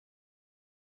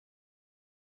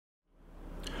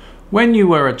when you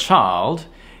were a child,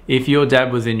 if your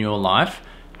dad was in your life,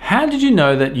 how did you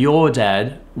know that your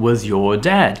dad was your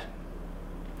dad?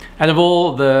 Out of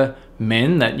all the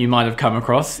men that you might have come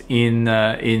across in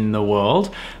the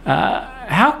world,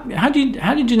 how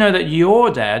did you know that your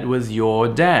dad was your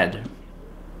dad?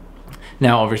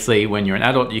 Now, obviously, when you're an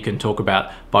adult, you can talk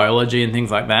about biology and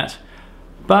things like that.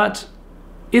 But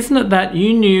isn't it that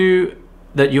you knew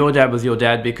that your dad was your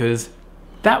dad because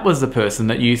that was the person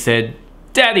that you said,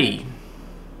 Daddy?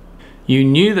 You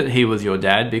knew that he was your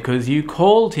dad because you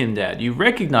called him dad. You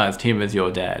recognized him as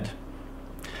your dad.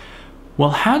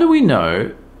 Well, how do we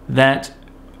know that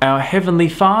our Heavenly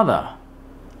Father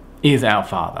is our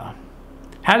Father?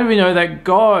 How do we know that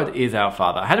God is our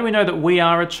Father? How do we know that we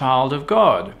are a child of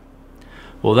God?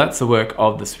 Well, that's the work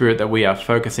of the Spirit that we are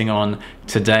focusing on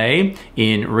today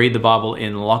in Read the Bible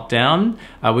in Lockdown.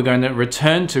 We're going to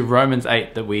return to Romans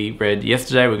 8 that we read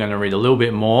yesterday. We're going to read a little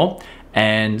bit more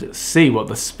and see what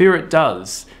the Spirit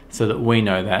does so that we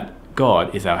know that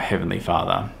God is our Heavenly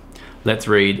Father. Let's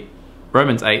read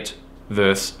Romans 8,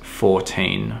 verse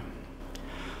 14.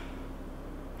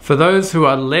 For those who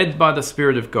are led by the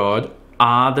Spirit of God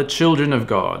are the children of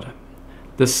God.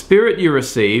 The Spirit you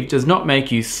received does not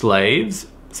make you slaves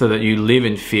so that you live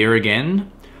in fear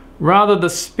again. Rather, the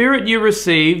Spirit you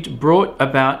received brought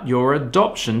about your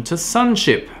adoption to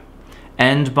sonship,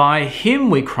 and by Him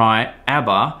we cry,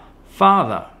 Abba,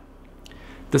 Father.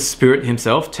 The Spirit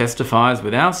Himself testifies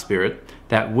with our spirit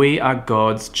that we are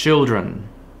God's children.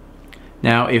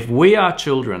 Now, if we are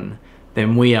children,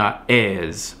 then we are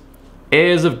heirs,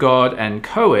 heirs of God and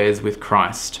co-heirs with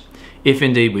Christ, if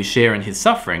indeed we share in His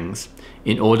sufferings,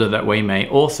 in order that we may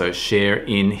also share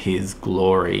in His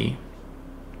glory.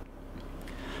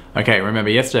 Okay, remember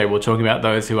yesterday we were talking about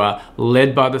those who are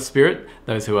led by the Spirit,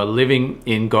 those who are living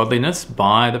in godliness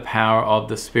by the power of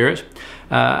the Spirit.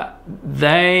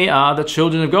 They are the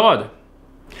children of God.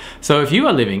 So if you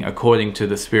are living according to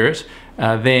the Spirit,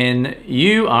 then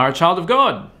you are a child of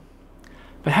God.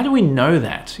 But how do we know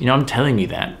that? You know, I'm telling you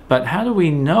that, but how do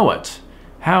we know it?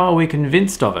 How are we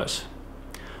convinced of it?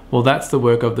 Well, that's the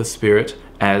work of the Spirit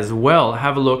as well.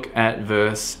 Have a look at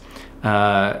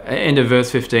end of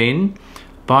verse 15.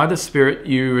 By the Spirit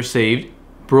you received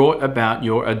brought about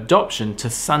your adoption to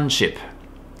sonship.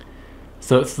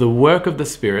 So it's the work of the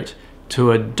Spirit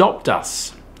to adopt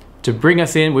us, to bring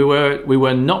us in. We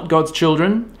were not God's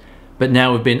children, but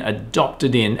now we've been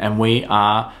adopted in and we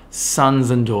are sons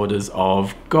and daughters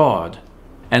of God.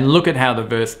 And look at how the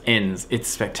verse ends. It's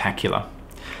spectacular.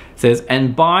 It says,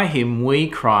 and by Him we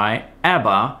cry,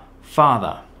 Abba,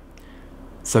 Father.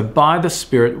 So by the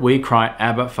Spirit we cry,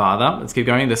 Abba, Father. Let's keep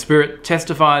going. The Spirit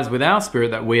testifies with our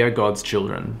spirit that we are God's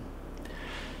children.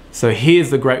 So here's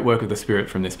the great work of the Spirit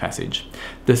from this passage.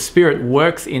 The Spirit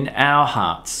works in our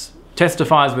hearts,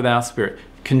 testifies with our spirit,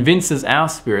 convinces our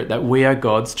spirit that we are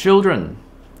God's children.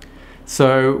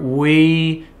 So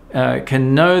we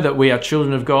can know that we are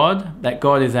children of God, that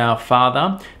God is our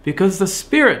Father, because the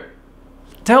Spirit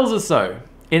tells us so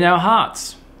in our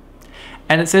hearts.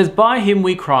 And it says, by Him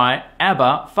we cry,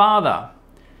 Abba, Father.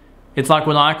 It's like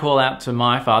when I call out to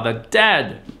my father,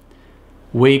 Dad.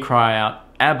 We cry out,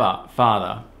 Abba,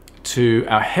 Father, to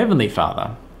our Heavenly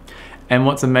Father. And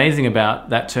what's amazing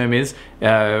about that term is,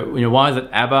 why is it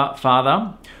Abba,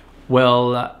 Father?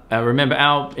 Well, remember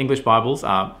our English Bibles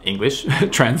are English,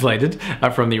 translated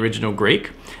from the original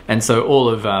Greek. And so all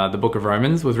of the book of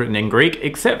Romans was written in Greek,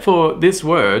 except for this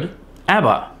word,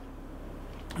 Abba.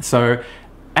 So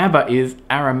Abba is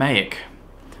Aramaic.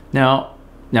 Now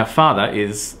father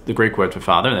is the Greek word for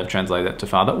father, and they've translated that to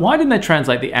father. Why didn't they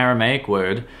translate the Aramaic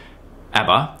word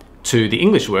Abba to the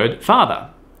English word father?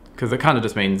 Because it kind of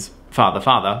just means father,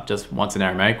 father, just once in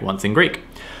Aramaic, once in Greek.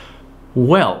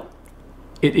 Well,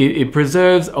 it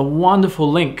preserves a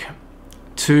wonderful link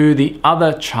to the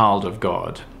other child of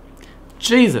God,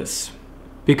 Jesus.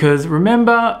 Because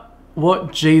remember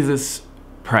what Jesus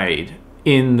prayed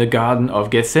in the Garden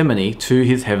of Gethsemane to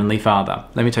His Heavenly Father.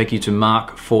 Let me take you to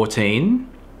Mark 14.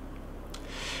 It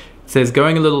says,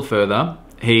 going a little further,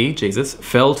 He, Jesus,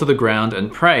 fell to the ground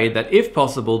and prayed that if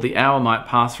possible the hour might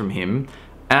pass from Him.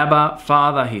 Abba,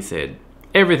 Father, He said,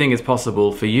 everything is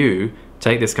possible for you.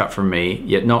 Take this cup from me,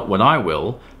 yet not what I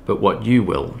will, but what you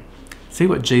will. See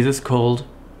what Jesus called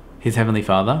His Heavenly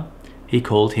Father? He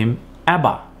called Him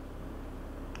Abba.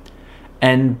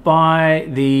 And by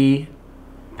the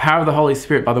power of the Holy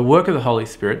Spirit, by the work of the Holy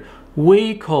Spirit,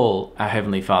 we call our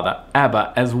Heavenly Father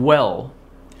Abba as well.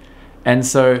 And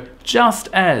so just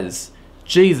as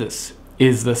Jesus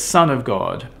is the Son of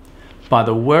God, by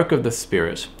the work of the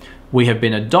Spirit, we have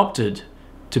been adopted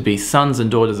to be sons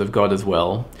and daughters of God as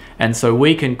well. And so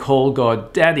we can call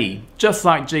God Daddy, just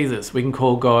like Jesus. We can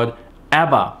call God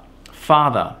Abba,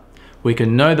 Father. We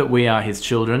can know that we are his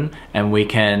children, and we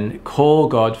can call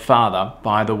God Father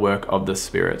by the work of the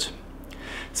Spirit.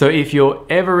 So if you're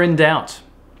ever in doubt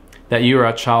that you are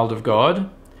a child of God,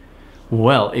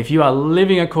 well, if you are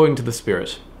living according to the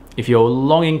Spirit, if you're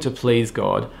longing to please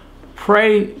God,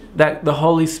 pray that the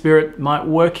Holy Spirit might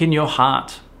work in your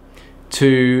heart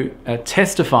to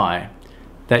testify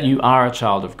that you are a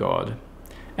child of God.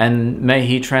 And may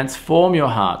he transform your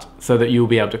heart so that you'll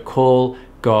be able to call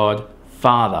God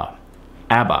Father,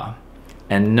 Abba,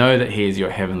 and know that he is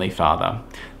your heavenly Father.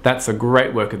 That's a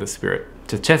great work of the Spirit,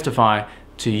 to testify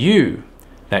to you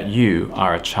that you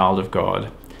are a child of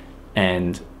God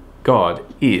and God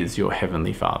is your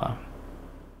heavenly Father.